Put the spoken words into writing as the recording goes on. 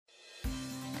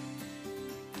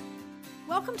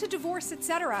Welcome to Divorce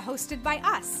Etc., hosted by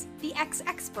us, the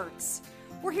ex-experts.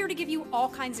 We're here to give you all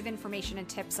kinds of information and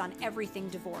tips on everything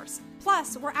divorce.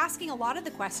 Plus, we're asking a lot of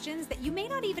the questions that you may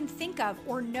not even think of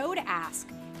or know to ask,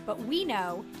 but we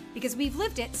know because we've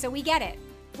lived it, so we get it.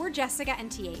 We're Jessica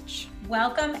and TH.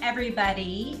 Welcome,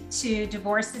 everybody, to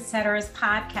Divorce Etc's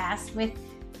podcast with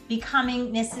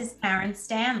becoming Mrs. Karen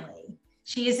Stanley.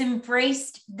 She has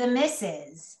embraced the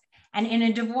Mrs. And in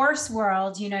a divorce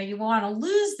world, you want to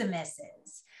lose the Mrs.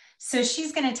 So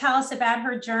she's going to tell us about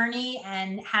her journey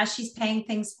and how she's paying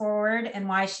things forward and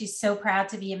why she's so proud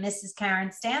to be a Mrs.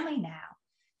 Karen Stanley now.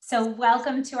 So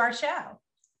welcome to our show.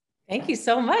 Thank you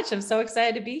so much. I'm so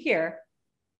excited to be here.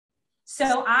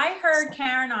 So I heard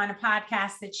Karen on a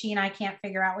podcast that she and I can't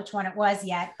figure out which one it was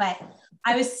yet, but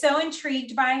I was so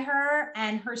intrigued by her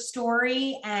and her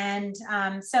story. And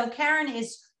so Karen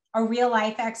is a real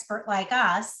life expert like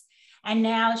us. And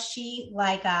now she,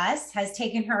 like us, has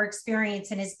taken her experience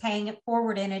and is paying it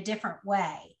forward in a different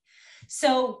way.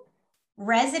 So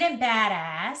resident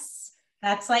badass,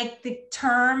 that's like the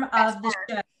term of the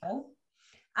show.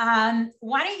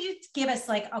 Why don't you give us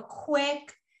like a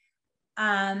quick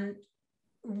recap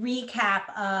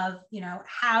of,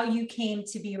 how you came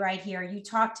to be right here. You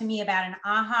talked to me about an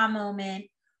aha moment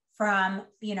from,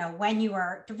 when you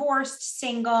were divorced,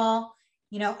 single.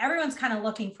 Everyone's kind of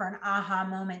looking for an aha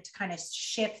moment to kind of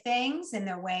shift things in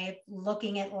their way of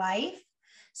looking at life.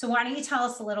 So why don't you tell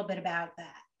us a little bit about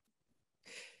that?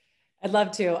 I'd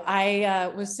love to. I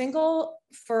was single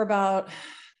for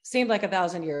seemed like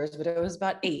 1,000 years, but it was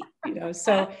about 8,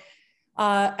 so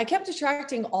I kept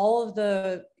attracting all of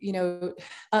the,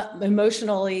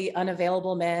 emotionally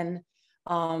unavailable men.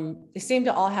 They seemed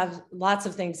to all have lots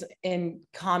of things in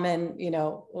common.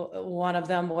 One of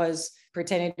them was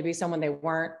pretending to be someone they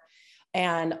weren't.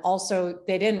 And also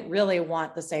they didn't really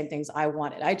want the same things I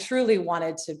wanted. I truly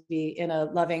wanted to be in a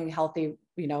loving, healthy,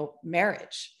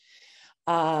 marriage.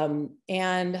 And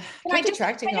kept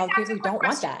attracting all the people who don't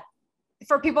want that.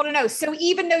 For people to know. So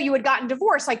even though you had gotten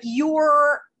divorced, like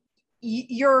your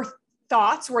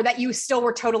thoughts were that you still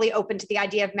were totally open to the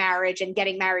idea of marriage and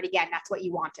getting married again. That's what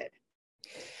you wanted.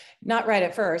 Not right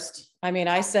at first. I mean,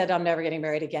 I said I'm never getting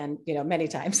married again, many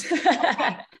times. Okay.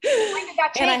 When did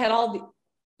that change? And I had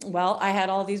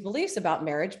all these beliefs about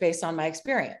marriage based on my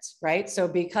experience, right? So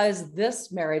because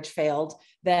this marriage failed,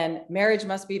 then marriage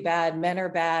must be bad. Men are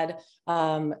bad.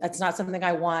 It's not something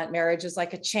I want. Marriage is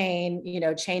like a chain,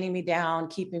 chaining me down,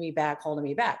 keeping me back, holding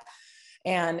me back.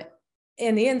 And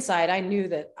in the inside, I knew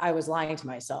that I was lying to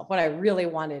myself. What I really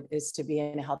wanted is to be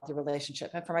in a healthy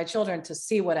relationship, and for my children to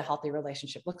see what a healthy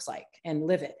relationship looks like and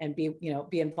live it and be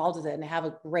involved with it and have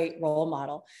a great role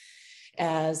model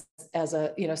as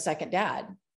a, second dad.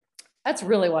 That's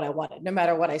really what I wanted. No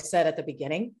matter what I said at the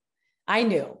beginning, I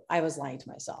knew I was lying to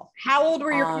myself. How old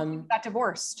were your kids when you got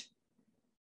divorced?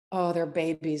 Oh, they're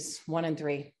babies, 1 and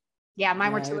 3. Yeah,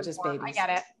 mine were 2 and 4. Babies. I get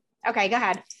it. Okay, go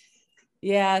ahead.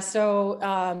 Yeah. So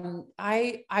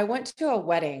I went to a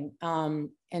wedding and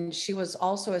she was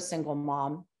also a single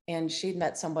mom, and she'd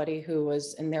met somebody who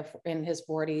was in his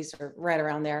 40s or right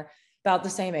around there, about the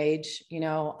same age,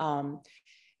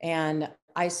 and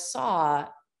I saw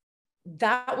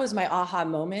that was my aha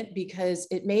moment, because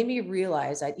it made me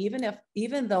realize that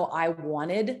even though I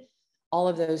wanted all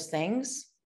of those things,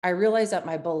 I realized that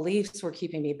my beliefs were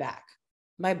keeping me back.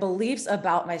 My beliefs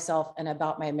about myself and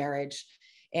about my marriage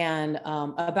and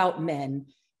about men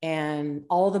and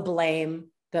all the blame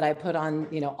that I put on,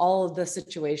 all of the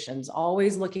situations,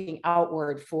 always looking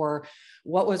outward for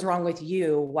what was wrong with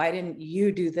you. Why didn't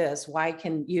you do this? Why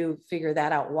can you figure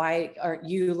that out? Why aren't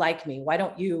you like me? Why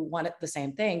don't you want the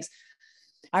same things?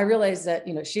 I realized that,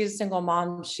 she's a single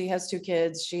mom. She has 2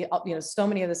 kids. She, so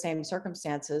many of the same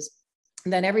circumstances.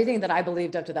 And then everything that I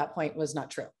believed up to that point was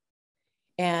not true.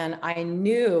 And I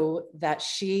knew that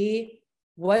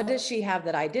what does she have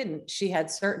that I didn't? She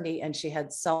had certainty, and she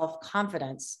had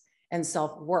self-confidence and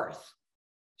self-worth.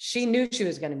 She knew she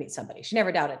was going to meet somebody. She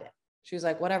never doubted it. She was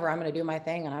like, whatever, I'm going to do my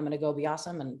thing and I'm going to go be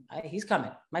awesome. And he's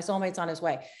coming. My soulmate's on his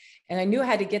way. And I knew I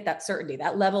had to get that certainty,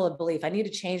 that level of belief. I need to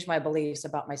change my beliefs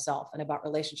about myself and about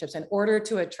relationships in order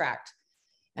to attract.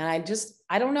 And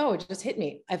I don't know, it just hit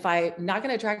me. If I'm not going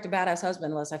to attract a badass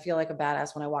husband unless I feel like a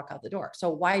badass when I walk out the door. So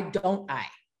why don't I?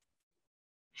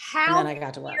 How many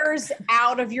years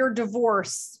out of your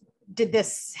divorce did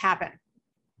this happen?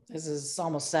 This is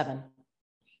almost 7.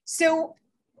 So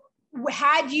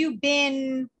had you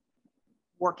been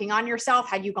working on yourself?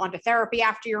 Had you gone to therapy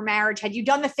after your marriage? Had you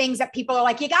done the things that people are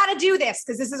like, you got to do this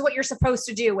because this is what you're supposed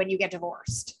to do when you get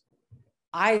divorced?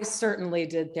 I certainly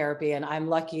did therapy, and I'm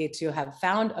lucky to have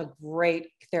found a great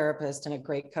therapist and a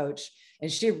great coach.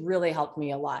 And she really helped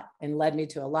me a lot and led me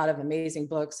to a lot of amazing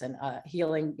books and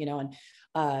healing, and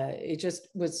it just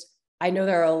was, I know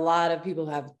there are a lot of people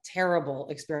who have terrible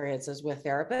experiences with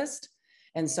therapists.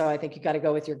 And so I think you got to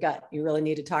go with your gut. You really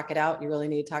need to talk it out. You really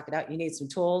need to talk it out. You need some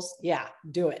tools. Yeah,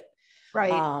 do it.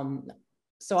 Right.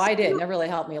 So I did, and it really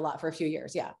helped me a lot for a few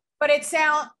years. Yeah. But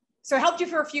so it helped you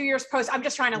for a few years post. I'm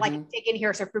just trying to dig in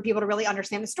here. So for people to really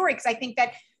understand the story, because I think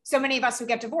that so many of us who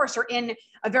get divorced are in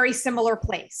a very similar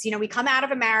place. We come out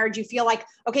of a marriage, you feel like,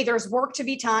 okay, there's work to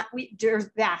be done.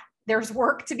 There's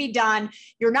work to be done.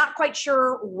 You're not quite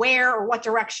sure where or what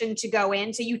direction to go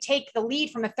in. So you take the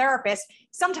lead from a therapist.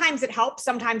 Sometimes it helps,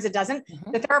 sometimes it doesn't.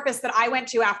 The therapist that I went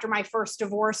to after my first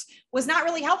divorce was not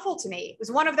really helpful to me. It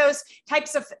was one of those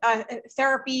types of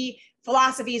therapy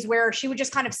philosophies where she would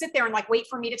just kind of sit there and wait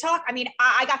for me to talk. I mean,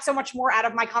 I got so much more out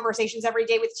of my conversations every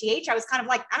day with TH. I was kind of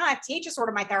like, I don't know, TH is sort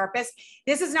of my therapist.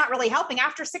 This is not really helping.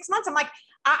 After 6 months, I'm like,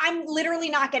 I'm literally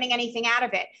not getting anything out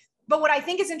of it. But what I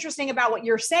think is interesting about what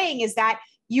you're saying is that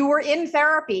you were in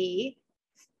therapy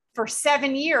for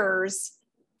 7 years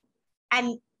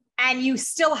and you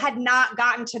still had not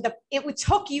gotten to it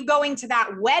took you going to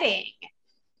that wedding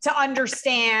to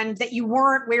understand that you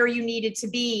weren't where you needed to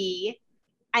be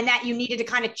and that you needed to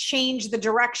kind of change the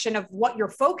direction of what your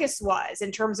focus was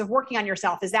in terms of working on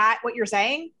yourself. Is that what you're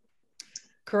saying?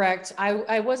 Correct.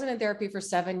 I wasn't in therapy for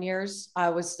 7 years. I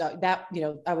was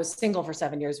I was single for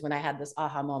 7 years when I had this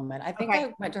aha moment. I think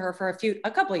I went to her for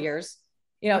a couple of years,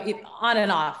 on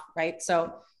and off. Right.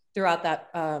 So throughout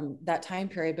that time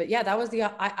period, but yeah, that was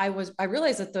I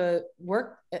realized that the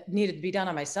work needed to be done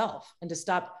on myself and to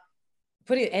stop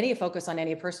putting any focus on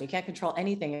any person. You can't control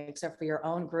anything except for your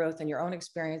own growth and your own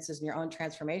experiences and your own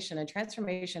transformation. And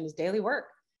transformation is daily work.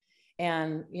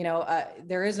 And,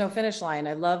 there is no finish line.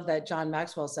 I love that John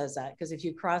Maxwell says that, because if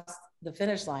you cross the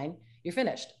finish line, you're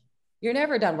finished. You're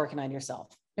never done working on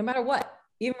yourself, no matter what.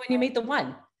 Even when you meet the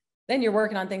one, then you're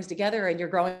working on things together and you're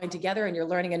growing together and you're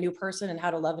learning a new person and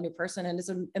how to love a new person. And it's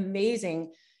an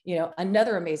amazing,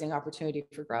 another amazing opportunity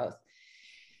for growth.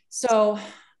 So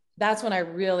that's when I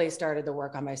really started to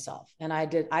work on myself. And I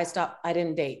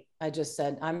didn't date. I just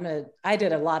said, I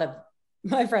did a lot of,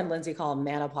 my friend Lindsay called them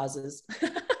menopauses.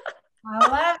 I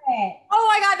love it. Oh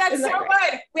my God, that's so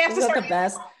good. We have to start the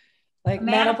best.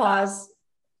 Menopause,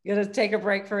 you got to take a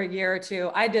break for a year or two.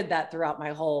 I did that throughout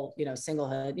my whole,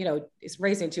 singlehood. It's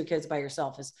raising 2 kids by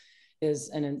yourself is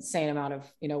an insane amount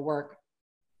of, work.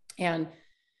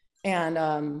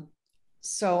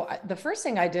 So the first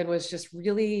thing I did was just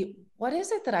really, what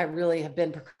is it that I really have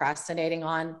been procrastinating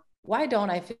on? Why don't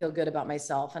I feel good about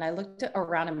myself? And I looked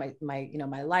around in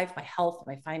my life, my health,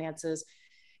 my finances.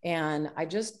 And I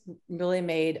just really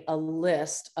made a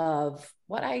list of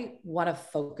what I want to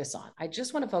focus on. I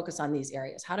just want to focus on these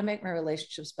areas: how to make my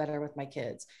relationships better with my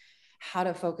kids, how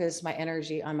to focus my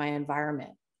energy on my environment,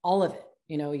 all of it,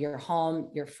 your home,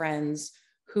 your friends,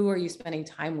 who are you spending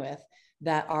time with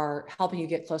that are helping you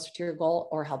get closer to your goal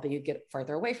or helping you get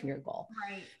further away from your goal.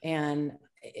 Right. And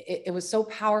it was so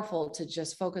powerful to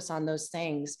just focus on those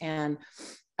things. And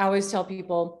I always tell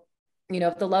people,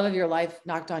 if the love of your life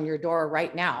knocked on your door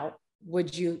right now,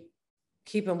 would you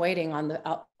keep him waiting on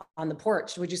the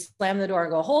porch? Would you slam the door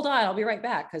and go, hold on, I'll be right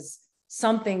back? Because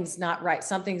something's not right.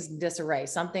 Something's disarray.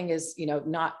 Something is,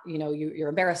 not, you're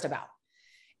embarrassed about.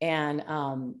 And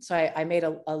so I made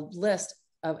a list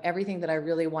of everything that I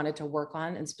really wanted to work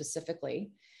on, and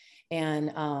specifically.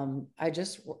 And I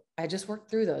just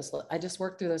worked through those. I just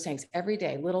worked through those things every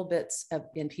day, little bits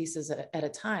in pieces at a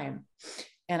time.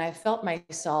 And I felt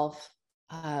myself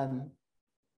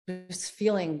just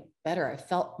feeling better. I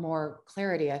felt more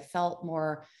clarity. I felt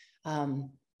more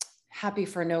happy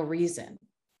for no reason.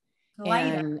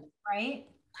 Lighter, right?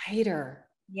 Lighter.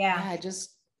 Yeah.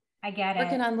 I get it.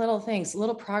 Working on little things,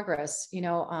 little progress,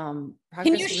 progress.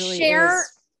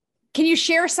 Can you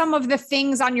share some of the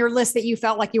things on your list that you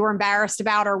felt like you were embarrassed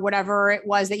about, or whatever it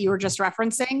was that you were just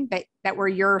referencing that were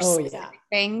your specific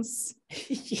things?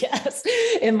 Yes.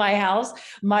 In my house,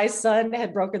 my son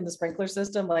had broken the sprinkler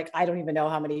system. I don't even know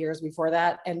how many years before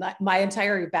that. And my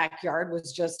entire backyard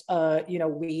was just,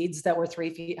 weeds that were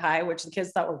 3 feet high, which the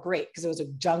kids thought were great because it was a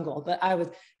jungle, but I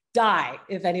would die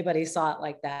if anybody saw it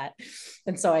like that.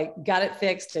 And so I got it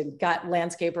fixed and got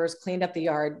landscapers, cleaned up the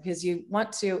yard, because you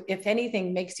want to, if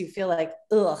anything makes you feel like,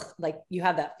 ugh, like you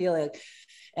have that feeling.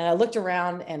 And I looked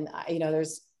around and,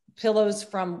 there's pillows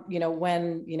from,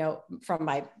 from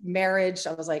my marriage.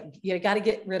 I was like, you got to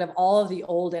get rid of all of the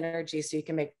old energy so you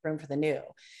can make room for the new.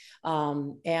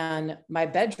 And my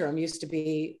bedroom used to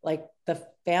be like the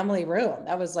family room.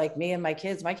 That was like me and my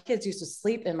kids. My kids used to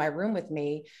sleep in my room with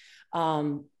me,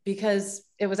 because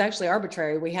it was actually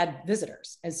arbitrary. We had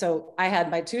visitors. And so I had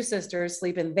my two sisters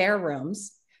sleep in their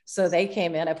rooms. So they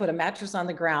came in, I put a mattress on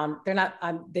the ground.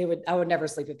 I would never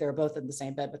sleep if they were both in the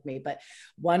same bed with me, but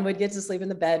one would get to sleep in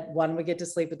the bed. One would get to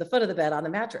sleep at the foot of the bed on the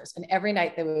mattress. And every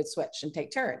night they would switch and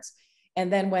take turns.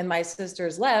 And then when my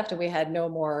sisters left and we had no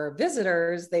more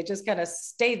visitors, they just kind of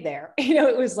stayed there.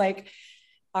 It was like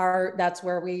that's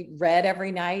where we read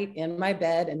every night in my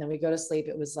bed. And then we go to sleep.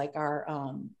 It was like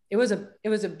it was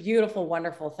a beautiful,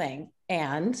 wonderful thing.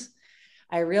 And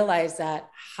I realized that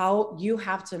how you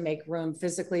have to make room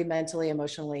physically, mentally,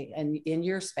 emotionally, and in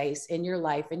your space, in your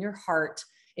life, in your heart,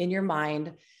 in your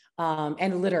mind,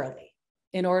 and literally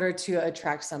in order to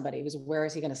attract somebody. It was, where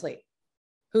is he going to sleep?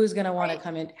 Who's going to want to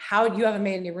come in? How you haven't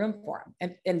made any room for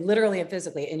him, and literally and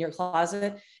physically in your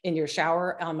closet, in your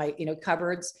shower, on my,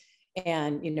 cupboards,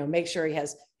 and, make sure he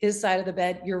has his side of the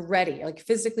bed. You're ready, like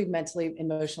physically, mentally,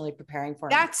 emotionally preparing for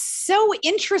him. That's so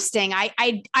interesting.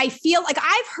 I feel like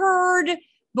I've heard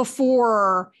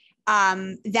before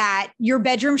that your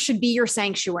bedroom should be your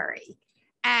sanctuary.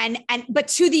 But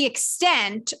to the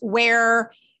extent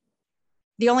where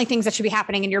the only things that should be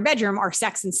happening in your bedroom are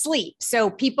sex and sleep.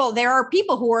 So there are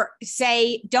people who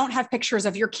say, don't have pictures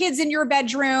of your kids in your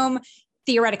bedroom.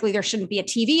 Theoretically, there shouldn't be a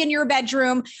TV in your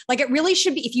bedroom. Like, it really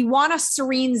should be, if you want a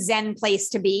serene Zen place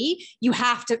to be, you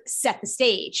have to set the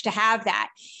stage to have that.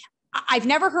 I've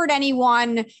never heard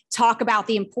anyone talk about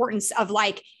the importance of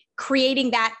like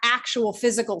creating that actual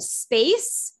physical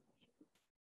space,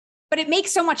 but it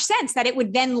makes so much sense that it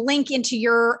would then link into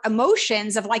your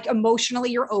emotions of like,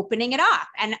 emotionally, you're opening it up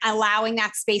and allowing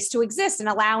that space to exist and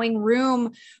allowing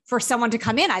room for someone to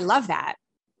come in. I love that.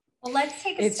 Well, let's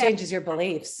take it changes your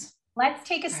beliefs. Let's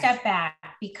take a step back,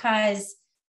 because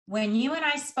when you and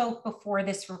I spoke before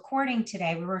this recording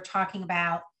today, we were talking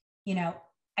about,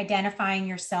 identifying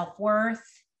your self-worth,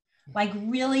 like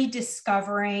really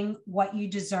discovering what you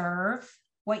deserve,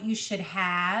 what you should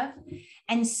have.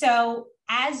 And so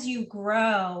as you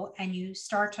grow and you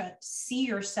start to see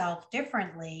yourself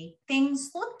differently,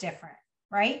 things look different,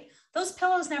 right? Those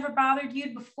pillows never bothered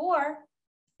you before,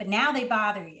 but now they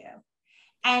bother you.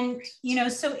 And,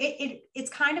 so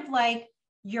it's kind of like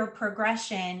your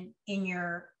progression in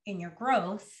your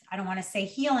growth. I don't want to say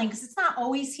healing, because it's not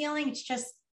always healing. It's just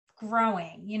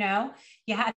growing, you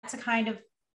have to kind of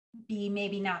be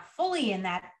maybe not fully in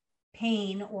that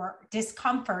pain or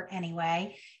discomfort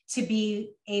anyway, to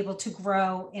be able to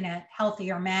grow in a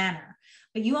healthier manner.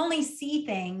 But you only see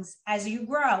things as you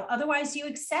grow. Otherwise, you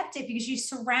accept it because you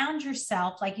surround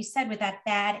yourself, like you said, with that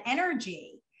bad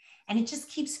energy, and it just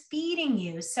keeps feeding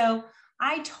you. So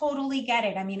I totally get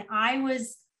it. I mean, I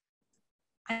was,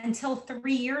 until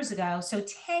 3 years ago, so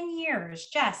 10 years,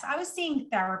 Jess, I was seeing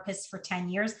therapists for 10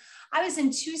 years. I was in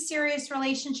 2 serious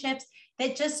relationships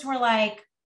that just were like,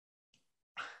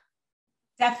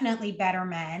 definitely better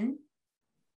men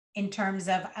in terms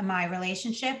of my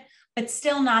relationship, but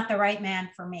still not the right man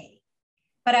for me.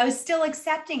 But I was still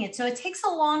accepting it. So it takes a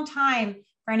long time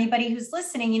for anybody who's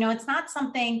listening. It's not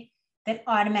something that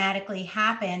automatically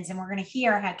happens. And we're going to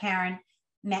hear how Karen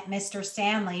met Mr.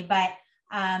 Stanley, but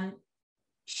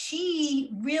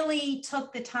she really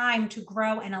took the time to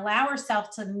grow and allow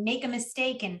herself to make a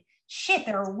mistake. And shit,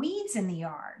 there are weeds in the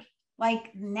yard.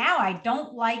 Like, now I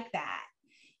don't like that.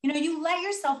 You let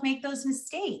yourself make those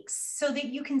mistakes so that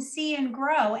you can see and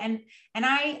grow. And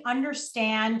I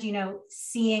understand,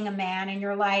 seeing a man in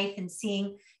your life and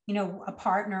seeing, a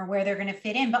partner where they're going to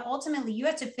fit in, but ultimately you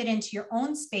have to fit into your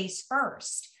own space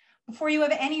first before you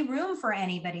have any room for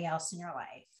anybody else in your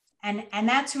life. And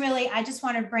that's really, I just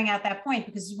wanted to bring out that point,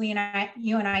 because you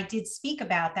and I did speak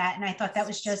about that. And I thought that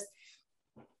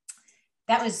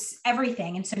was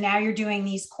everything. And so now you're doing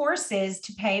these courses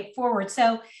to pay it forward.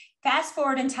 So fast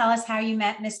forward and tell us how you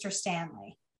met Mr.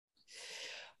 Stanley.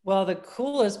 Well, the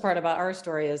coolest part about our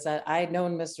story is that I'd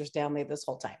known Mr. Stanley this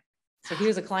whole time. So he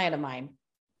was a client of mine.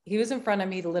 He was in front of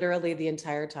me literally the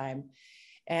entire time.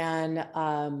 And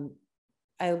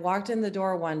I walked in the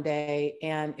door one day,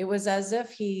 and it was as if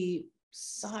he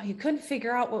couldn't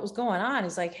figure out what was going on.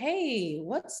 He's like, hey,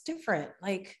 what's different?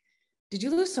 Like, did you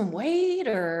lose some weight?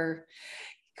 Or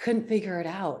couldn't figure it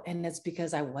out. And it's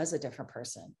because I was a different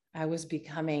person. I was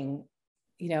becoming,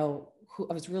 who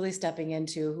I was really stepping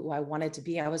into who I wanted to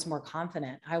be. I was more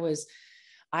confident. I was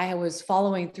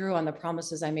following through on the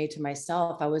promises I made to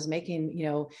myself. I was making,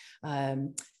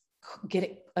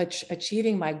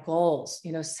 achieving my goals,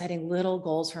 setting little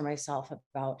goals for myself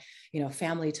about,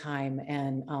 family time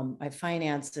and my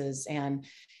finances and,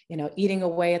 eating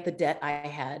away at the debt I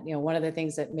had. One of the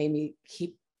things that made me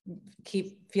keep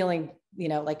feeling,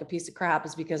 like a piece of crap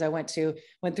is because I went through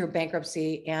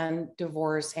bankruptcy and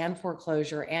divorce and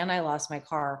foreclosure, and I lost my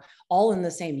car all in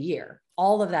the same year.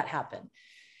 All of that happened.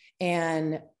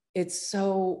 And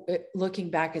looking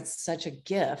back, it's such a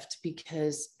gift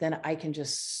because then I can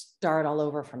just start all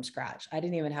over from scratch. I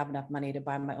didn't even have enough money to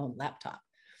buy my own laptop.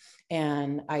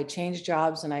 And I changed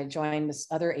jobs and I joined this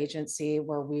other agency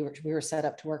where we were set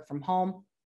up to work from home.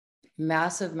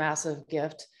 Massive, massive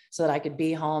gift so that I could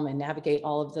be home and navigate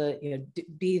all of the,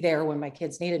 be there when my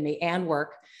kids needed me and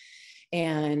work.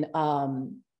 And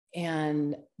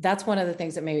that's one of the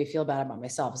things that made me feel bad about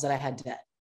myself is that I had debt.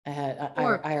 I had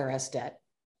IRS debt.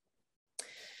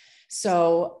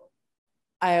 So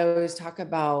I always talk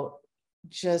about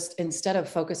just instead of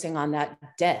focusing on that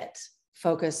debt,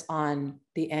 focus on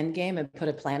the end game and put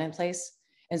a plan in place.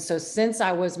 And so since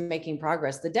I was making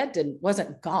progress, the debt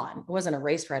wasn't gone. It wasn't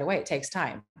erased right away. It takes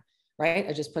time, right?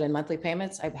 I just put in monthly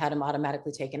payments. I had them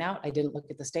automatically taken out. I didn't look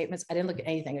at the statements. I didn't look at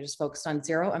anything. I just focused on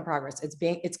zero and progress.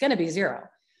 It's going to be zero.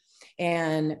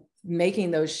 And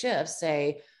making those shifts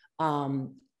say,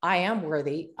 I am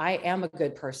worthy. I am a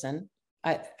good person.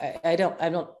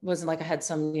 Wasn't like I had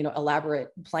some, elaborate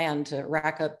plan to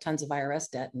rack up tons of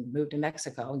IRS debt and move to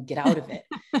Mexico and get out of it.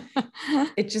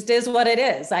 It just is what it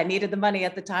is. I needed the money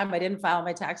at the time. I didn't file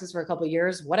my taxes for a couple of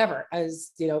years, whatever. I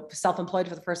was, self-employed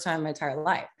for the first time in my entire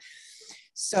life.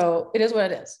 So it is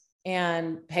what it is,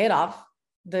 and pay it off.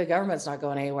 The government's not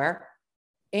going anywhere.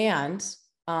 And,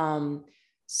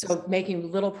 so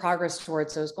making little progress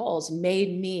towards those goals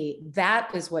that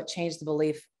is what changed the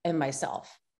belief in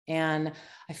myself. And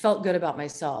I felt good about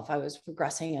myself. I was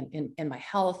progressing in my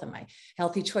health and my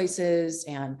healthy choices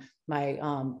and my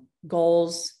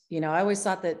goals. I always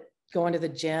thought that going to the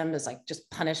gym is like just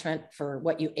punishment for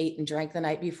what you ate and drank the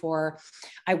night before.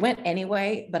 I went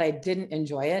anyway, but I didn't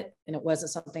enjoy it. And it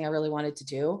wasn't something I really wanted to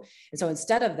do. And so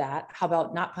instead of that, how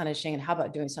about not punishing and how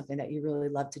about doing something that you really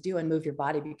love to do and move your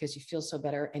body because you feel so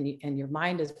better and your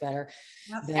mind is better.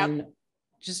 Then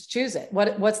just choose it.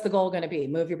 What's the goal going to be?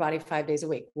 Move your body 5 days a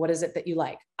week. What is it that you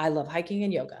like? I love hiking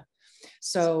and yoga.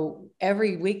 So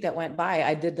every week that went by,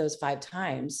 I did those 5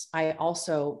 times. I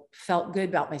also felt good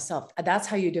about myself. That's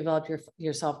how you develop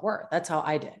your self-worth. That's how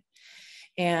I did.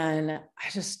 And I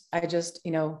just,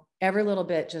 every little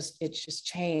bit, it just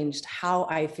changed how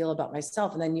I feel about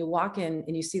myself. And then you walk in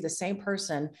and you see the same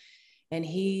person and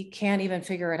he can't even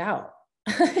figure it out.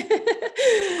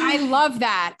 I love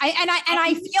that.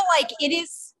 I feel like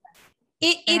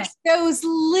it's those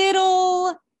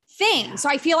little things. So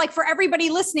I feel like for everybody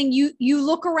listening, you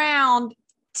look around.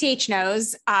 TH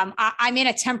knows, I'm in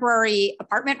a temporary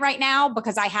apartment right now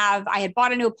because I had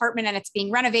bought a new apartment and it's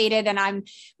being renovated and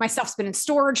my stuff's been in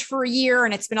storage for a year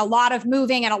and it's been a lot of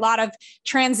moving and a lot of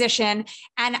transition.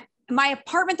 And my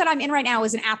apartment that I'm in right now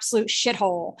is an absolute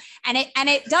shithole. And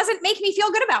it doesn't make me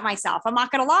feel good about myself. I'm not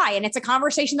going to lie. And it's a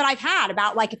conversation that I've had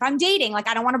about like, if I'm dating, like,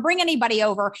 I don't want to bring anybody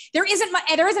over. There isn't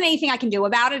anything I can do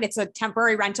about it. It's a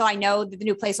temporary rental. I know that the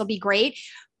new place will be great.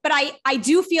 But I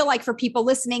do feel like for people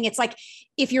listening, it's like,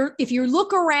 if you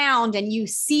look around and you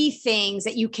see things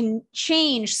that you can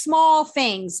change, small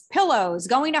things, pillows,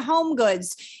 going to Home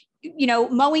Goods,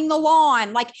 mowing the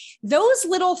lawn, like those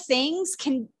little things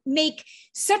can make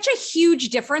such a huge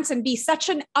difference and be such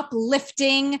an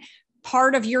uplifting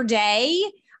part of your day.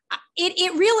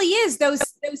 It really is those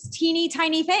teeny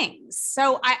tiny things.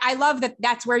 So I love that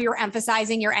that's where you're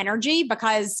emphasizing your energy,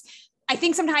 because I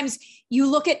think sometimes you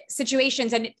look at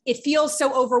situations and it feels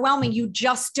so overwhelming. You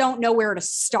just don't know where to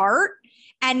start.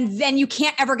 And then you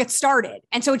can't ever get started.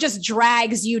 And so it just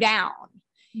drags you down.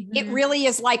 Mm-hmm. It really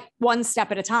is like one step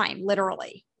at a time,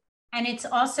 literally. And it's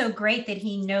also great that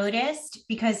he noticed,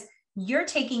 because you're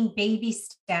taking baby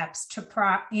steps to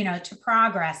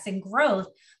progress and growth.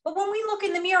 But when we look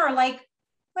in the mirror, like,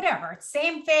 whatever,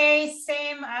 same face,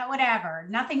 same, whatever,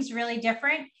 nothing's really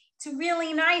different. It's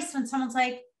really nice when someone's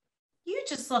like, you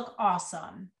just look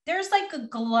awesome. There's like a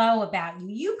glow about you.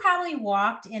 You probably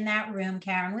walked in that room,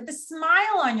 Karen, with a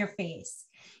smile on your face.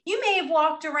 You may have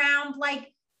walked around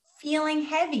like feeling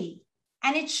heavy,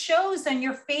 and it shows on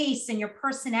your face and your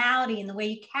personality and the way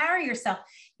you carry yourself.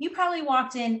 You probably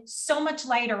walked in so much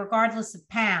lighter, regardless of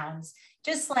pounds,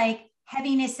 just like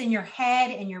heaviness in your head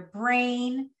and your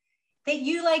brain that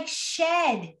you like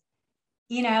shed,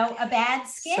 a bad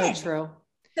skin. So true.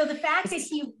 So the fact that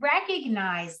he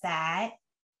recognized that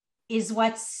is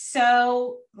what's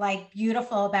so like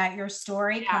beautiful about your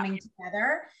story coming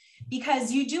together.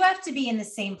 because you do have to be in the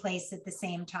same place at the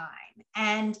same time.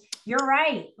 And you're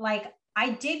right. Like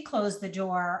I did close the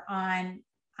door on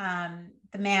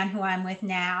the man who I'm with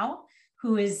now,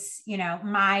 who is, you know,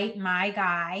 my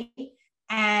guy.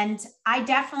 And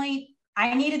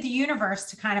I needed the universe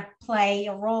to kind of play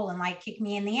a role and like kick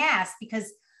me in the ass,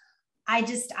 because I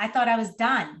thought I was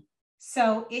done.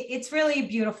 So it's really a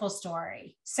beautiful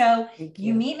story. So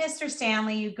you meet Mr.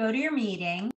 Stanley, you go to your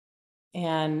meeting.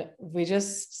 And we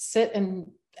just sit,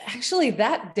 and actually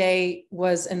that day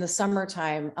was in the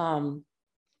summertime.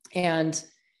 And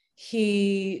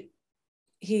he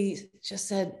just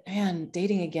said, man,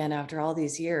 dating again after all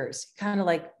these years. Kind of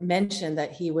like mentioned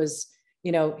that he was,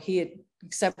 you know, he had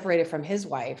separated from his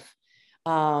wife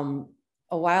a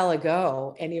while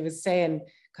ago. And he was saying,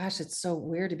 gosh, it's so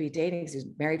weird to be dating because he's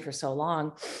married for so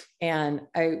long. And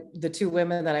the two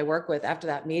women that I work with after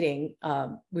that meeting,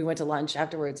 we went to lunch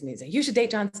afterwards, and he's like, you should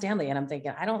date John Stanley. And I'm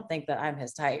thinking, I don't think that I'm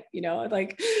his type. You know,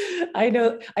 like, I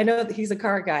know that he's a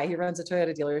car guy. He runs a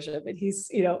Toyota dealership, and he's,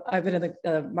 you know, I've been in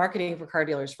the marketing for car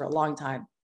dealers for a long time.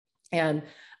 And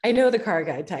I know the car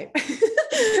guy type.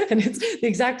 And it's the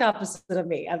exact opposite of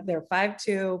me. They're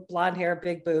 5'2", blonde hair,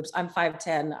 big boobs. I'm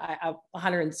 5'10", I'm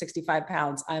 165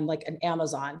 pounds. I'm like an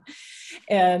Amazon.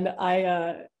 And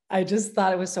I just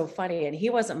thought it was so funny. And he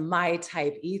wasn't my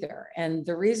type either. And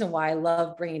the reason why I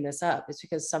love bringing this up is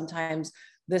because sometimes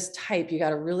this type, you got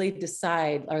to really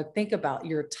decide or think about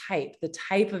your type, the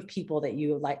type of people that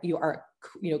you like, you are,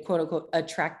 you know, quote unquote,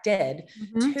 attracted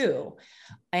to,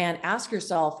 and ask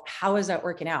yourself, how is that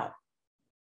working out?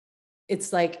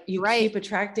 It's like you keep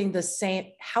attracting the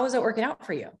same. How is it working out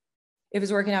for you? If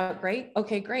it's working out great,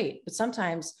 okay, great. But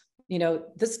sometimes, you know,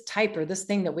 this type or this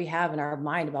thing that we have in our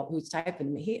mind about who's type,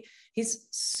 and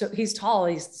he's tall,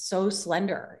 he's so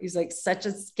slender. He's like such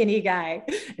a skinny guy,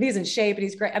 and he's in shape, and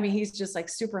he's great. I mean, he's just like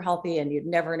super healthy, and you'd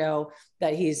never know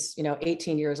that he's, you know,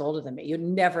 18 years older than me. You'd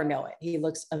never know it. He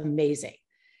looks amazing.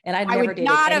 And I would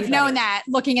not have known that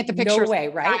looking at the pictures. No way,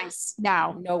 right? Guys.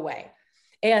 No way.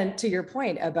 And to your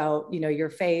point about, you know,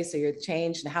 your face or your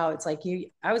change and how it's like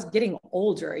I was getting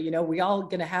older, you know, I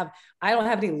don't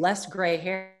have any less gray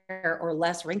hair or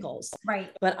less wrinkles,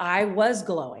 right? But I was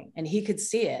glowing, and he could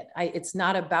see it. It's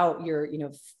not about your, you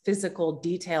know, physical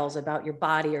details about your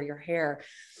body or your hair.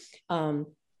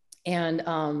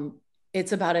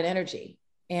 It's about an energy.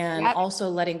 And also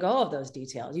letting go of those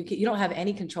details. You don't have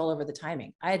any control over the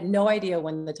timing. I had no idea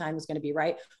when the time was going to be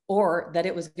right, or that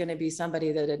it was going to be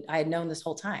somebody that I had known this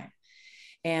whole time.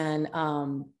 And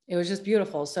it was just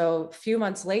beautiful. So a few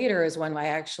months later is when I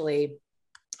actually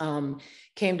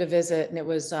came to visit, and it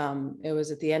was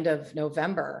at the end of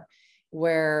November,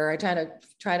 where I try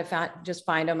to just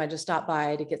find him. I just stopped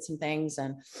by to get some things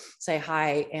and say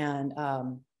hi.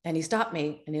 And he stopped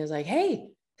me, and he was like,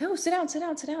 hey, no, sit down.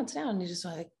 And he just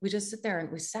like, we just sit there,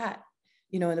 and we sat,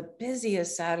 you know, in the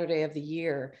busiest Saturday of the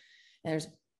year. And there's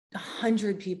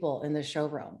 100 people in the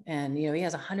showroom, and, you know, he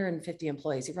has 150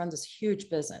 employees. He runs this huge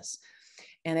business,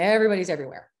 and everybody's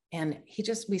everywhere. And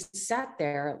we sat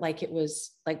there like it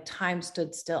was like time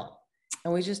stood still,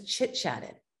 and we just chit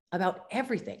chatted about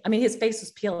everything. I mean, his face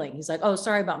was peeling. He's like, oh,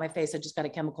 sorry about my face. I just got a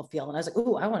chemical peel. And I was like,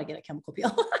 oh, I want to get a chemical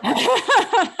peel. I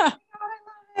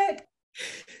love it.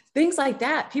 Things like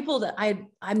that. People that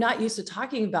I'm not used to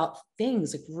talking about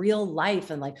things like real life,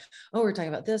 and like, oh, we're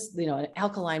talking about this, you know, an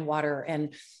alkaline water,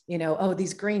 and, you know, oh,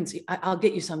 these greens, I'll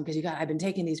get you some because I've been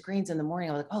taking these greens in the morning.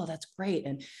 I was like, oh, that's great.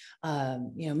 And,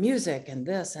 you know, music and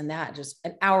this and that, just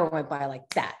an hour went by like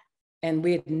that. And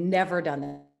we had never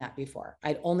done that before.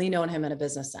 I'd only known him in a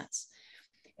business sense.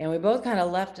 And we both kind of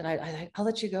left, and I'll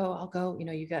let you go. I'll go, you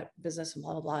know, you got business and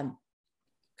blah, blah, blah. And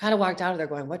kind of walked out of there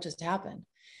going, what just happened?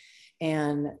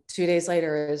 And 2 days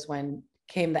later is when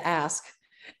came the ask.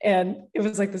 And it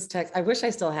was like this text. I wish I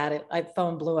still had it. My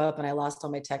phone blew up, and I lost all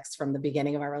my texts from the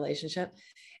beginning of our relationship.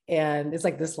 And it's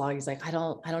like this long. He's like, I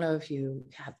don't know if you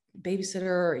have a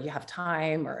babysitter, or you have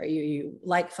time, or you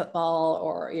like football,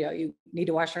 or, you know, you need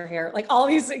to wash your hair, like all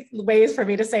these ways for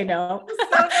me to say no.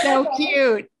 So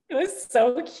cute. It was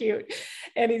so cute.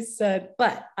 And he said,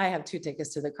 but I have 2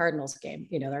 tickets to the Cardinals game,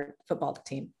 you know, their football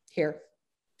team here.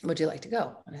 Would you like to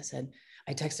go? And I said,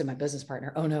 I texted my business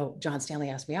partner, oh no, John Stanley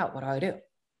asked me out. What do I do?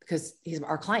 Because he's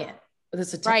our client.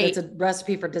 It's a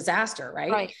recipe for disaster,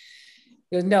 right? Right.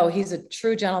 He goes, no, he's a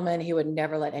true gentleman. He would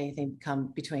never let anything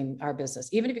come between our business.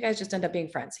 Even if you guys just end up being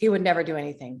friends, he would never do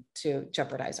anything to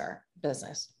jeopardize our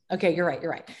business. Okay, you're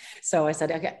right. So I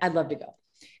said, okay, I'd love to go.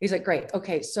 He's like, great.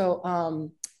 Okay.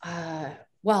 So,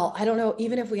 well, I don't know,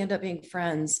 even if we end up being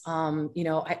friends, you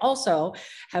know, I also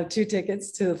have 2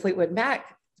 tickets to the Fleetwood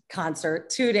Mac concert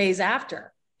 2 days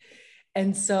after.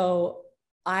 And so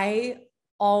I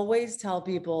always tell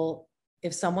people,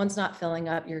 if someone's not filling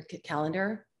up your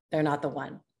calendar, they're not the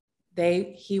one.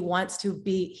 He wants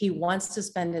to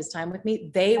spend his time with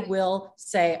me. They will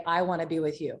say, I want to be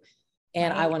with you.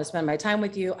 And I want to spend my time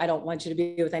with you. I don't want you to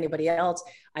be with anybody else.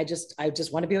 I just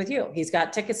want to be with you. He's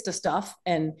got tickets to stuff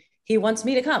and he wants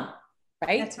me to come.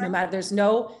 Right. No matter, there's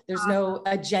no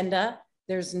agenda.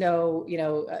 There's no,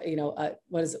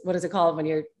 what is it called when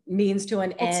you're means to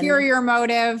an end? Ulterior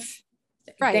motive.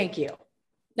 Right. Thank you.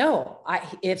 No,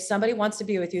 if somebody wants to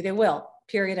be with you, they will,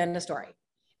 period, end of story.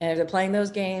 And if they're playing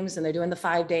those games and they're doing the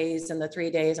 5 days and the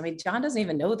 3 days, I mean, John doesn't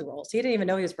even know the rules. He didn't even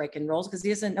know he was breaking rules because he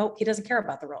doesn't care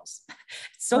about the rules.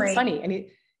 It's so funny. And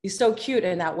he's so cute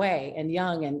in that way, and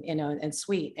young and, and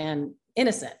sweet and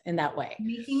innocent in that way.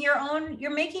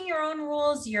 You're making your own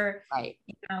rules. You're right.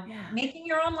 Making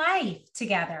your own life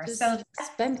together. Just so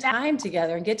spend time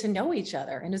together and get to know each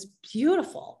other. And it's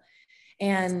beautiful.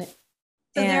 And,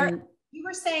 you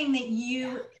were saying that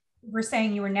you were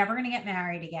saying you were never going to get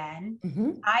married again.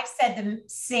 Mm-hmm. I've said the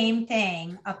same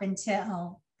thing up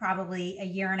until probably a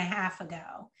year and a half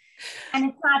ago. And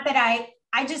it's not that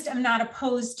I just am not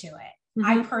opposed to it. Mm-hmm.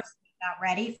 I personally am not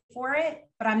ready for it,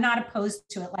 but I'm not opposed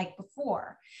to it like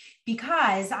before,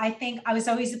 because I think I was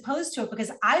always opposed to it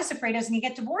because I was afraid I was going to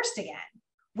get divorced again,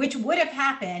 which would have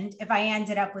happened if I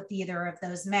ended up with either of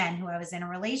those men who I was in a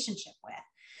relationship with.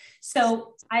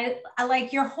 So I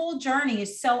like your whole journey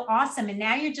is so awesome. And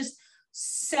now you're just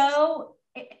so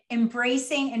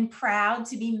embracing and proud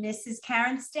to be Mrs.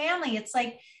 Karen Stanley. It's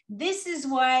like, this is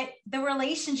what the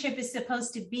relationship is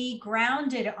supposed to be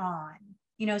grounded on,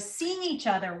 seeing each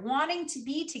other, wanting to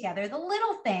be together, the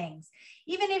little things,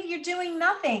 even if you're doing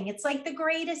nothing, it's like the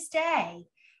greatest day.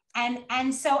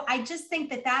 And so I just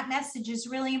think that message is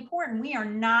really important. We are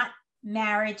not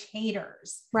marriage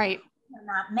haters. Right. We're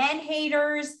not men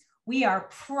haters. We are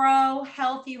pro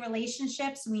healthy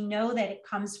relationships. We know that it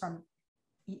comes from,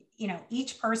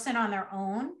 each person on their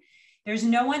own. There's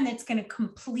no one that's going to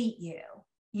complete you.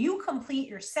 You complete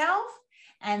yourself,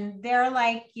 and they're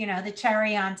like, the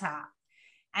cherry on top.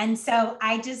 And so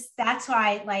that's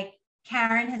why, like,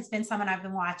 Karen has been someone I've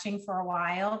been watching for a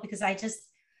while, because I just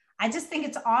think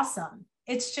it's awesome.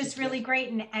 It's just really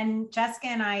great. And Jessica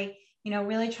and I,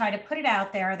 really try to put it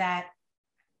out there that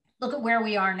look at where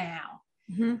we are now.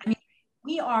 Mm-hmm. I mean,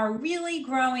 we are really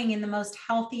growing in the most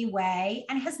healthy way,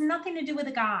 and it has nothing to do with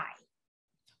a guy.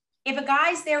 If a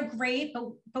guy's there, great,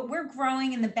 but we're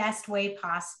growing in the best way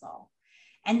possible.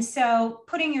 And so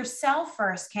putting yourself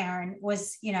first, Karen,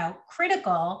 was,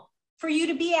 critical for you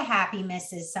to be a happy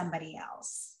Mrs. somebody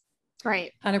else.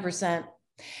 Right. 100%.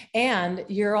 And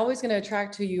you're always going to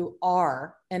attract who you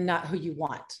are and not who you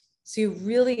want. So you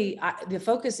really, the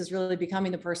focus is really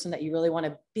becoming the person that you really want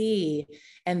to be.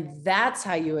 And that's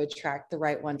how you attract the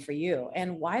right one for you.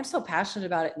 And why I'm so passionate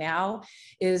about it now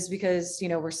is because,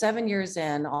 we're 7 years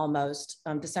in almost.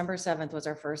 December 7th was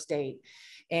our first date.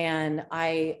 And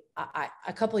I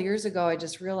a couple of years ago, I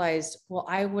just realized, well,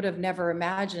 I would have never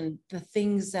imagined the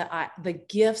things the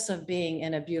gifts of being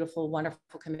in a beautiful,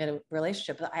 wonderful, committed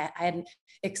relationship. I hadn't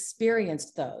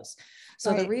experienced those.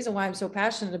 So The reason why I'm so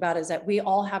passionate about it is that we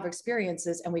all have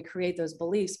experiences and we create those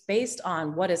beliefs based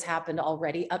on what has happened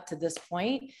already up to this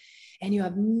point. And you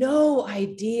have no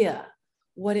idea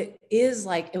what it is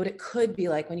like, what it could be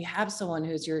like when you have someone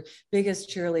who's your biggest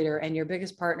cheerleader and your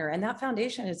biggest partner. And that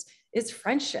foundation is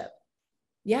friendship.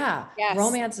 Yeah. Yes.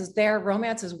 Romance is there.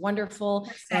 Romance is wonderful.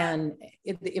 And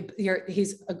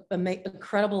he's an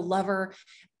incredible lover.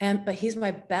 But he's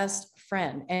my best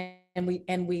friend.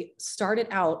 And we started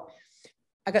out,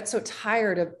 I got so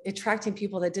tired of attracting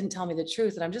people that didn't tell me the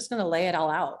truth, and I'm just going to lay it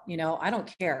all out. I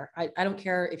don't care. I don't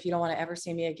care if you don't want to ever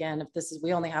see me again. If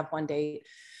we only have one date.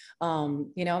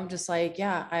 I'm just like,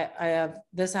 I have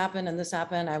this happened and this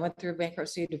happened. I went through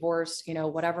bankruptcy, divorce,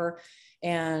 whatever.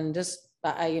 And just,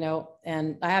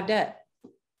 and I have debt,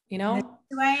 That's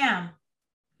who I am.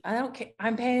 I don't care.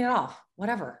 I'm paying it off,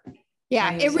 whatever.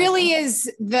 Yeah, it really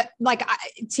is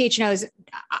TH knows,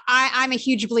 I'm a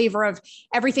huge believer of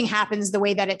everything happens the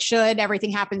way that it should.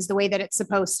 Everything happens the way that it's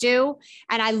supposed to.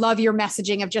 And I love your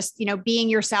messaging of just, being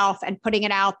yourself and putting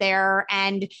it out there.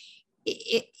 And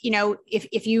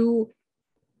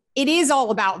it is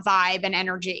all about vibe and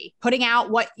energy, putting out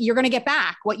what you're going to get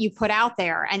back, what you put out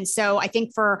there. And so I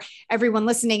think for everyone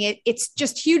listening, it's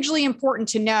just hugely important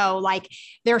to know, like,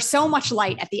 there's so much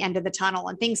light at the end of the tunnel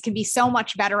and things can be so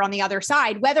much better on the other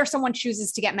side, whether someone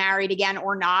chooses to get married again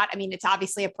or not. I mean, it's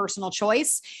obviously a personal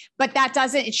choice, but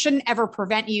it shouldn't ever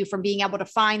prevent you from being able to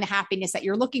find the happiness that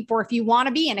you're looking for if you want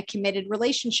to be in a committed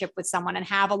relationship with someone and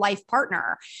have a life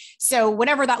partner. So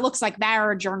whatever that looks like,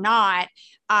 marriage or not,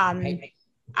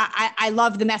 I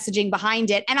love the messaging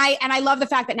behind it. And I love the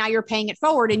fact that now you're paying it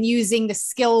forward and using the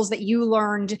skills that you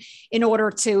learned in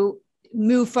order to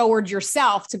move forward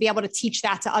yourself, to be able to teach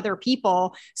that to other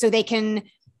people so they can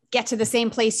get to the same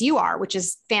place you are, which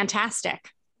is fantastic.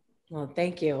 Well,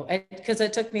 thank you. Because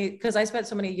it took me, because I spent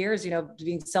so many years,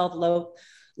 being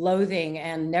self-loathing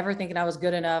and never thinking I was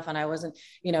good enough. And I wasn't,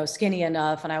 skinny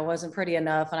enough, and I wasn't pretty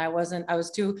enough.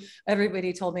 And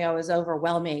everybody told me I was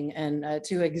overwhelming and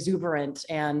too exuberant.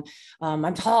 And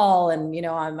I'm tall and,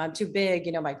 I'm too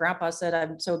big. My grandpa said,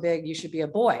 I'm so big, you should be a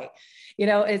boy.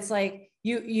 It's like,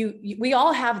 we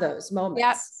all have those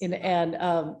moments. Yep.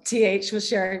 And TH was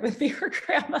sharing with me her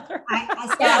grandmother.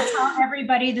 I'll tell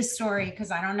everybody the story because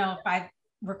I don't know if I've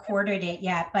recorded it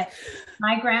yet, but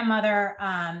my grandmother,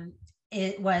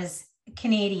 it was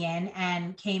Canadian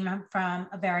and came from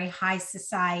a very high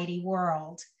society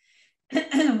world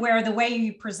where the way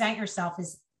you present yourself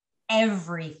is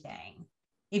everything.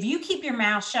 If you keep your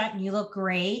mouth shut and you look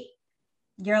great,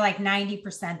 you're like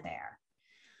 90% there.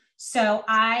 So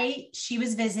she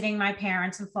was visiting my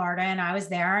parents in Florida and I was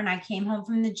there, and I came home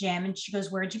from the gym and she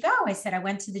goes, "Where'd you go?" I said, "I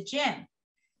went to the gym."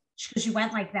 She goes, "You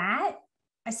went like that?"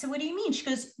 I said, "What do you mean?" She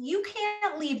goes, "You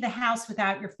can't leave the house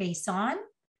without your face on.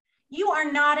 You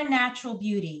are not a natural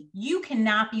beauty. You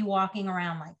cannot be walking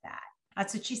around like that."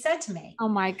 That's what she said to me. Oh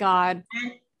my God.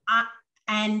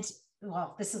 And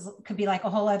well, could be like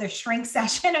a whole other shrink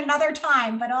session another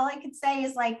time, but all I could say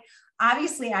is like,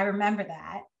 obviously I remember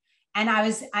that. And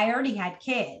I already had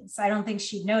kids. I don't think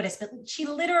she'd noticed, but she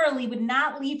literally would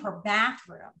not leave her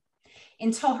bathroom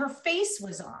until her face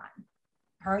was on,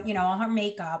 her, all her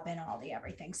makeup and all the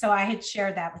everything. So I had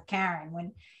shared that with Karen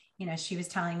when, she was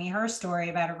telling me her story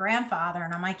about her grandfather.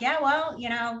 And I'm like, yeah, well,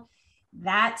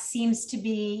 that seems to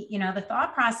be, the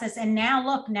thought process. And now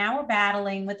look, now we're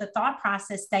battling with the thought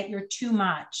process that you're too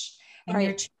much and right.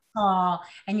 You're too tall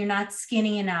and you're not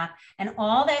skinny enough and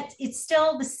all that. It's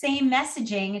still the same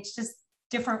messaging. It's just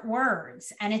different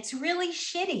words, and it's really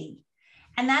shitty.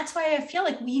 And that's why I feel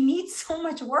like we need so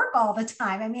much work all the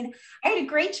time. I mean, I had a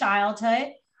great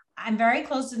childhood. I'm very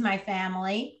close with my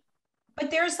family, but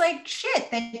there's like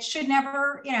shit that should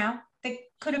never, that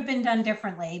could have been done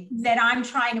differently, that I'm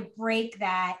trying to break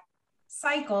that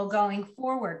cycle going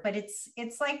forward. But it's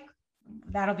like,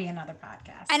 that'll be another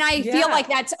podcast. And I feel like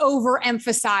that's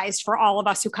overemphasized for all of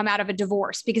us who come out of a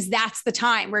divorce, because that's the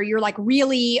time where you're like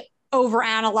really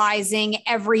overanalyzing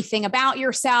everything about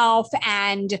yourself.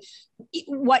 And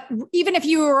even if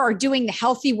you are doing the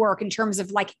healthy work in terms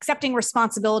of like accepting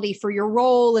responsibility for your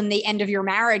role in the end of your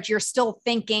marriage, you're still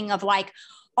thinking of like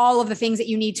all of the things that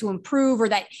you need to improve, or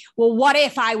that, well, what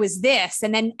if I was this?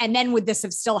 And then would this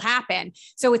have still happened?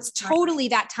 So it's totally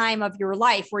that time of your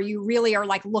life where you really are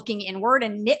like looking inward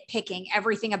and nitpicking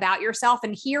everything about yourself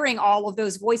and hearing all of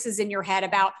those voices in your head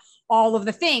about all of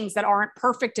the things that aren't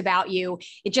perfect about you.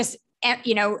 It just,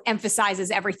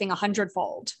 emphasizes everything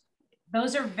 100-fold.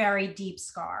 Those are very deep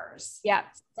scars. Yeah,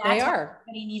 they are.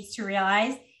 Everybody needs to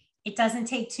realize it doesn't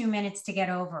take 2 minutes to get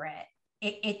over it.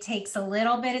 It takes a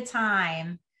little bit of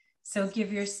time. So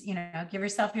give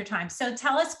yourself your time. So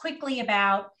tell us quickly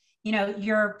about,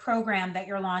 your program that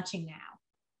you're launching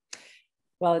now.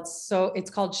 Well, it's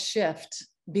called Shift,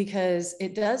 because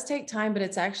it does take time, but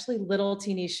it's actually little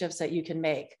teeny shifts that you can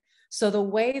make. So the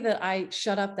way that I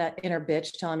shut up that inner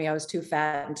bitch telling me I was too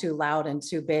fat and too loud and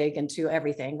too big and too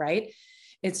everything, right?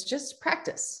 It's just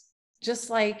practice, just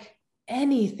like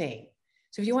anything.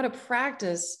 So if you want to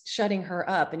practice shutting her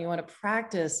up, and you want to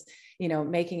practice,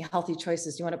 making healthy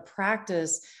choices, you want to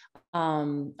practice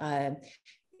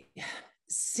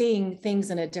seeing things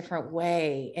in a different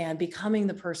way and becoming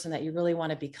the person that you really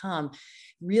want to become,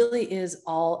 really is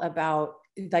all about,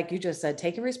 like you just said,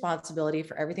 taking responsibility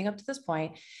for everything up to this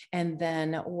point. And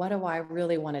then what do I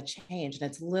really want to change? And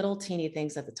it's little teeny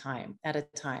things at a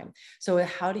time. So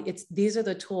these are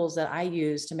the tools that I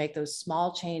use to make those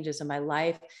small changes in my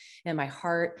life and my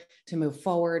heart, to move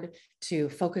forward, to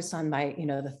focus on my,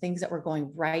 the things that were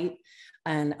going right.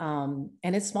 And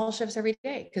it's small shifts every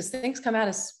day, because things come at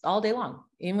us all day long.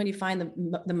 Even when you find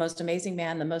the most amazing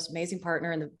man, the most amazing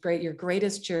partner, and your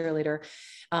greatest cheerleader,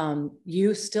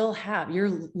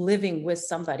 you're living with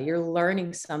somebody, you're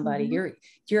learning somebody, mm-hmm.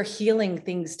 you're healing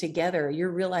things together.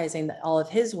 You're realizing that all of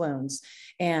his wounds,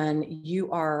 and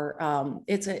you are,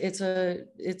 it's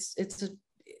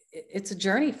a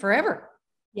journey forever.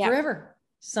 Yeah. Forever.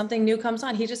 something new comes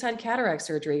on. He just had cataract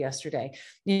surgery yesterday.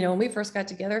 When we first got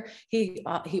together, we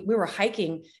were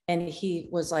hiking and he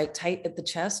was like tight at the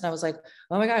chest. And I was like,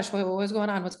 oh my gosh, what's going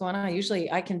on? What's going on?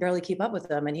 Usually I can barely keep up with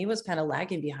him. And he was kind of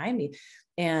lagging behind me.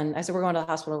 And I said, we're going to the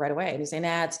hospital right away. And he's saying,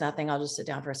 nah, it's nothing. I'll just sit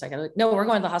down for a second. I'm like, no, we're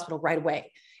going to the hospital right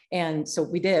away. And so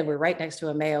we did. We're right next to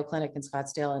a Mayo clinic in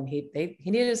Scottsdale, and he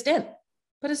needed a stent,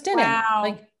 put a stent in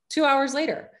like 2 hours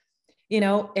later.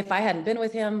 If I hadn't been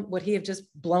with him, would he have just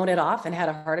blown it off and had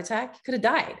a heart attack? He could have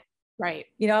died. Right.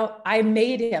 I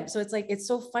made him. So it's like, it's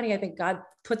so funny. I think God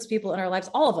puts people in our lives,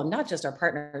 all of them, not just our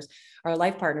partners, our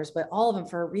life partners, but all of them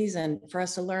for a reason, for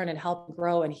us to learn and help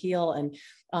grow and heal. And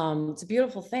it's a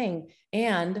beautiful thing.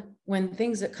 And when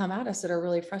things that come at us that are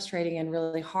really frustrating and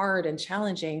really hard and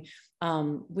challenging,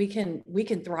 we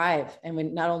can thrive, and we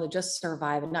not only just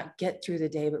survive and not get through the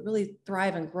day, but really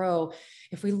thrive and grow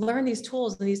if we learn these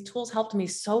tools. And these tools helped me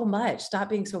so much. Stop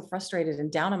being so frustrated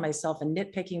and down on myself and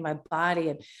nitpicking my body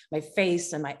and my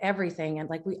face and my everything. And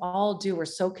like we all do, we're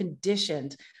so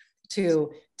conditioned to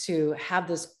have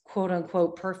this quote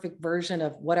unquote perfect version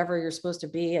of whatever you're supposed to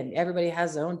be. And everybody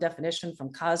has their own definition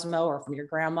from Cosmo or from your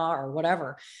grandma or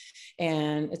whatever.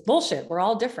 And it's bullshit. We're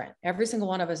all different. Every single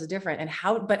one of us is different.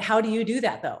 But how do you do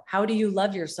that though? How do you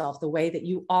love yourself the way that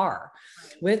you are,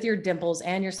 with your dimples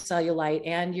and your cellulite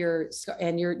and your,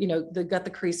 got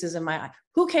the creases in my eye?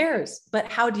 Who cares? But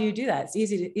how do you do that? It's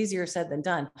easier said than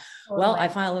done. Well, I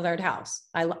finally learned how.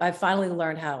 I finally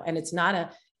learned how, and it's not a,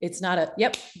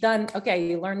 yep, done. Okay.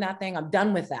 You learned that thing. I'm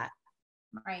done with that.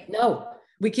 Right. No,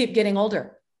 we keep getting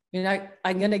older.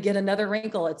 I'm going to get another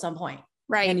wrinkle at some point.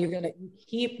 Right. And you're going to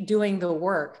keep doing the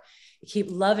work, keep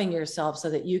loving yourself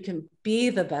so that you can be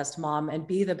the best mom and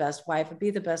be the best wife and be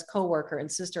the best coworker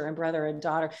and sister and brother and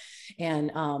daughter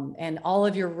and all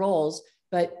of your roles.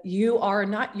 But you are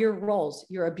not your roles.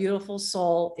 You're a beautiful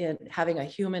soul in having a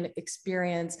human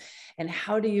experience. And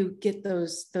how do you get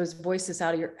those voices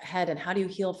out of your head? And how do you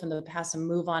heal from the past and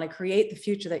move on and create the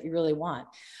future that you really want?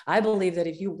 I believe that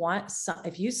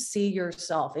if you see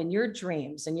yourself in your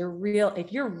dreams and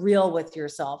if you're real with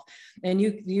yourself and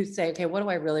you say, okay, what do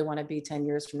I really want to be 10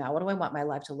 years from now? What do I want my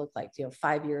life to look like,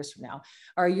 5 years from now?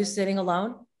 Are you sitting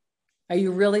alone? Are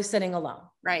you really sitting alone?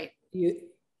 Right.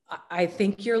 I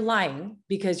think you're lying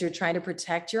because you're trying to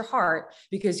protect your heart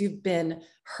because you've been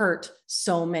hurt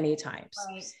so many times.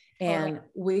 Right. And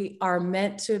we are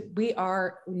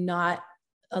not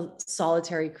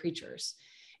solitary creatures.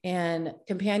 And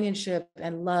companionship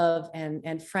and love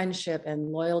and friendship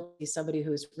and loyalty, somebody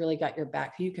who's really got your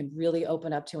back, who you can really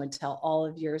open up to and tell all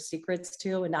of your secrets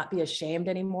to and not be ashamed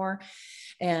anymore.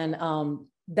 And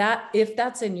that if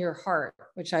that's in your heart,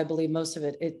 which I believe most of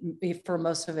it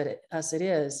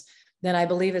is, then I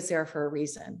believe it's there for a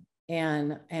reason.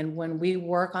 And when we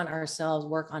work on ourselves,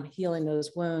 work on healing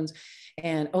those wounds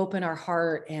and open our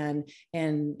heart and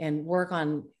work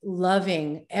on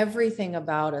loving everything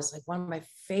about us. Like one of my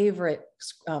favorite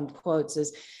quotes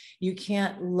is, you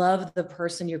can't love the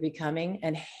person you're becoming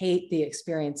and hate the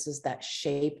experiences that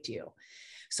shaped you.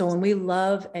 So when we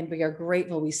love and we are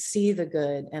grateful, we see the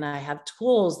good. And I have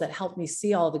tools that help me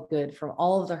see all the good from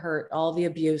all of the hurt, all the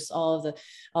abuse, all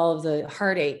of the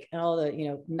heartache, and all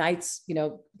the, nights,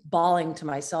 bawling to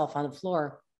myself on the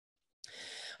floor.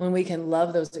 When we can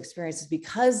love those experiences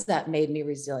because that made me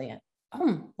resilient.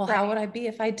 Well, right. How would I be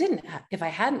if I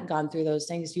hadn't gone through those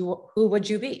things? Who would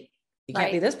you be? You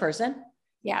can't be this person.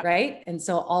 Yeah. Right. And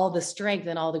so all the strength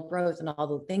and all the growth and all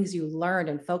the things you learned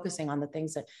and focusing on the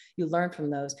things that you learned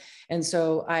from those. And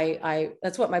so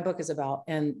that's what my book is about.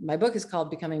 And my book is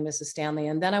called Becoming Mrs. Stanley.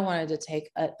 And then I wanted to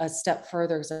take a step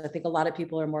further because I think a lot of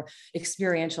people are more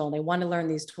experiential and they want to learn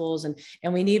these tools and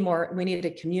we need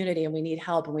a community and we need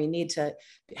help and we need to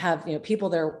have, people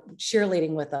that are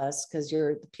cheerleading with us because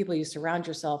the people you surround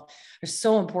yourself are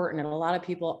so important. And a lot of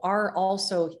people are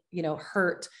also,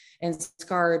 hurt and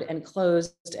scarred and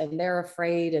closed and they're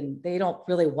afraid and they don't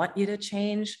really want you to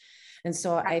change. And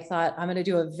so I thought I'm going to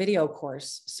do a video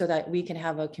course so that we can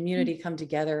have a community come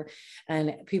together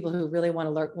and people who really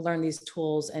want to learn these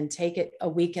tools and take it a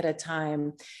week at a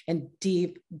time and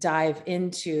deep dive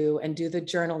into and do the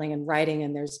journaling and writing.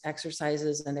 And there's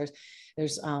exercises and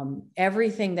there's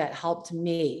everything that helped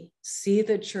me see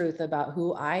the truth about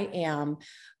who I am,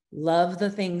 love the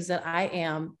things that I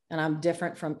am, and I'm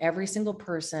different from every single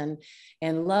person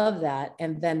and love that.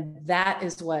 And then that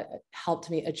is what helped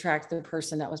me attract the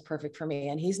person that was perfect for me.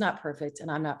 And he's not perfect and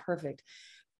I'm not perfect,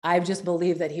 I just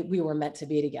believe that we were meant to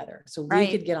be together. So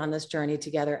we could get on this journey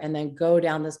together and then go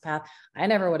down this path. I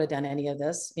never would have done any of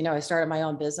this. I started my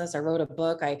own business. I wrote a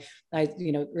book. I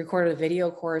recorded a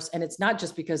video course, and it's not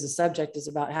just because the subject is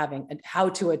about how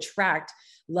to attract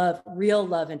love, real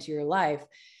love into your life.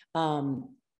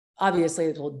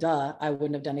 Obviously, well, duh, I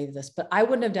wouldn't have done any of this, but I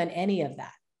wouldn't have done any of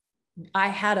that. I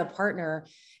had a partner.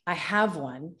 I have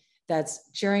one that's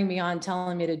cheering me on,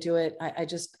 telling me to do it. I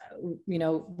just, we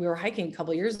were hiking a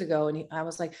couple of years ago, and I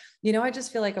was like, I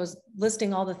just feel like I was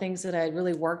listing all the things that I had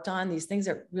really worked on, these things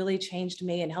that really changed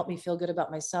me and helped me feel good about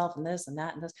myself, and this and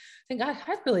that and this. I think I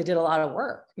really did a lot of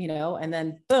work, and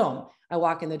then boom, I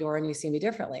walk in the door and you see me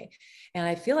differently. And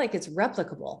I feel like it's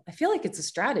replicable. I feel like it's a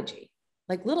strategy,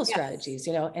 like little strategies,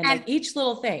 and like each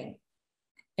little thing.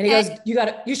 And he goes,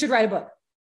 you should write a book.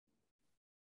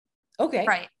 Okay.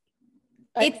 Right.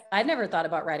 I never thought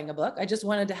about writing a book. I just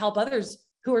wanted to help others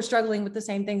who are struggling with the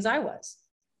same things I was.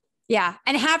 Yeah.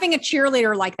 And having a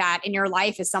cheerleader like that in your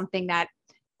life is something that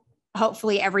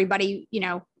hopefully everybody,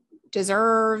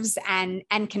 deserves and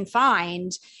can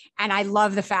find. And I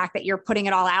love the fact that you're putting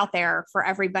it all out there for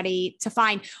everybody to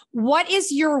find. What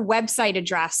is your website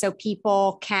address so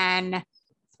people can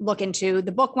look into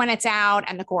the book when it's out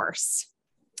and the course?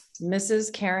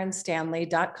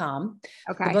 MrsKarenStanley.com.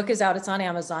 Okay. The book is out. It's on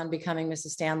Amazon, Becoming Mrs.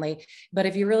 Stanley. But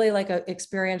if you really like a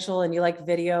experiential and you like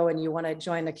video and you want to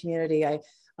join the community, I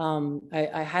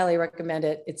highly recommend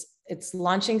it. It's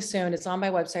launching soon. It's on my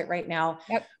website right now,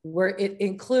 where it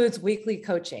includes weekly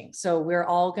coaching. So we're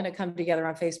all going to come together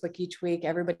on Facebook each week.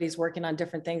 Everybody's working on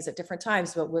different things at different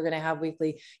times, but we're going to have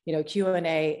weekly,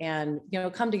 Q&A and,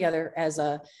 come together as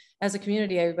a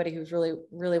community, everybody who's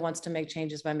really wants to make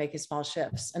changes by making small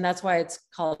shifts. And that's why it's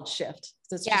called Shift.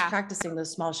 So it's just practicing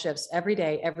those small shifts every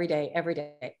day,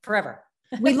 forever.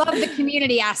 We love the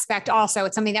community aspect also.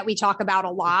 It's something that we talk about a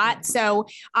lot. So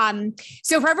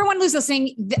for everyone who's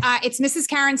listening, it's Mrs.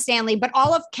 Karen Stanley, but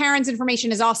all of Karen's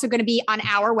information is also going to be on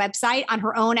our website, on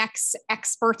her own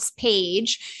experts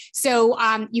page. So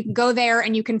you can go there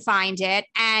and you can find it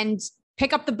and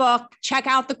pick up the book, check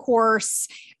out the course.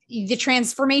 The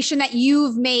transformation that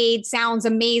you've made sounds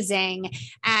amazing.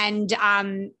 And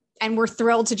we're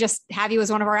thrilled to just have you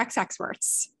as one of our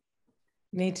experts.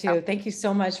 Me too. Thank you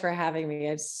so much for having me.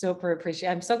 I super appreciate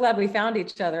it. I'm so glad we found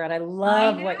each other, and I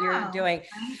love what you're doing.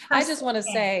 I just want to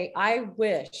say, I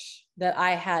wish that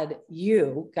I had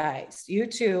you guys, you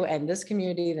two, and this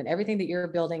community and everything that you're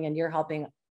building and you're helping.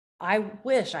 I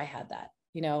wish I had that.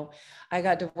 I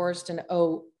got divorced in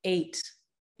 2008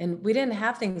 and we didn't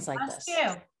have things like this.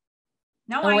 Too.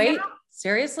 No, I know.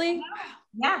 Seriously?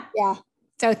 Yeah. Yeah.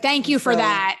 So thank you for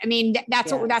that. I mean,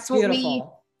 that's what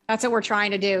we're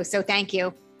trying to do. So thank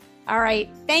you. All right.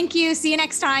 Thank you. See you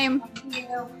next time. Thank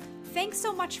you. Thanks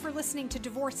so much for listening to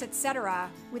Divorce Etc.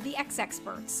 with the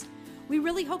Experts. We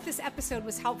really hope this episode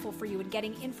was helpful for you in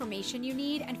getting information you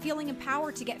need and feeling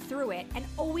empowered to get through it. And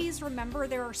always remember,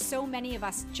 there are so many of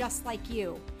us just like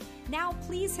you. Now,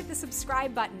 please hit the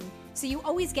subscribe button so you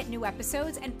always get new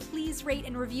episodes, and please rate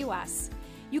and review us.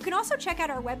 You can also check out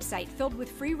our website filled with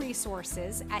free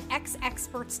resources at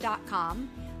xexperts.com.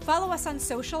 Follow us on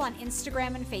social on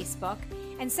Instagram and Facebook,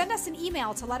 and send us an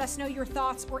email to let us know your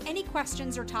thoughts or any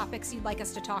questions or topics you'd like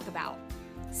us to talk about.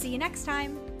 See you next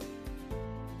time.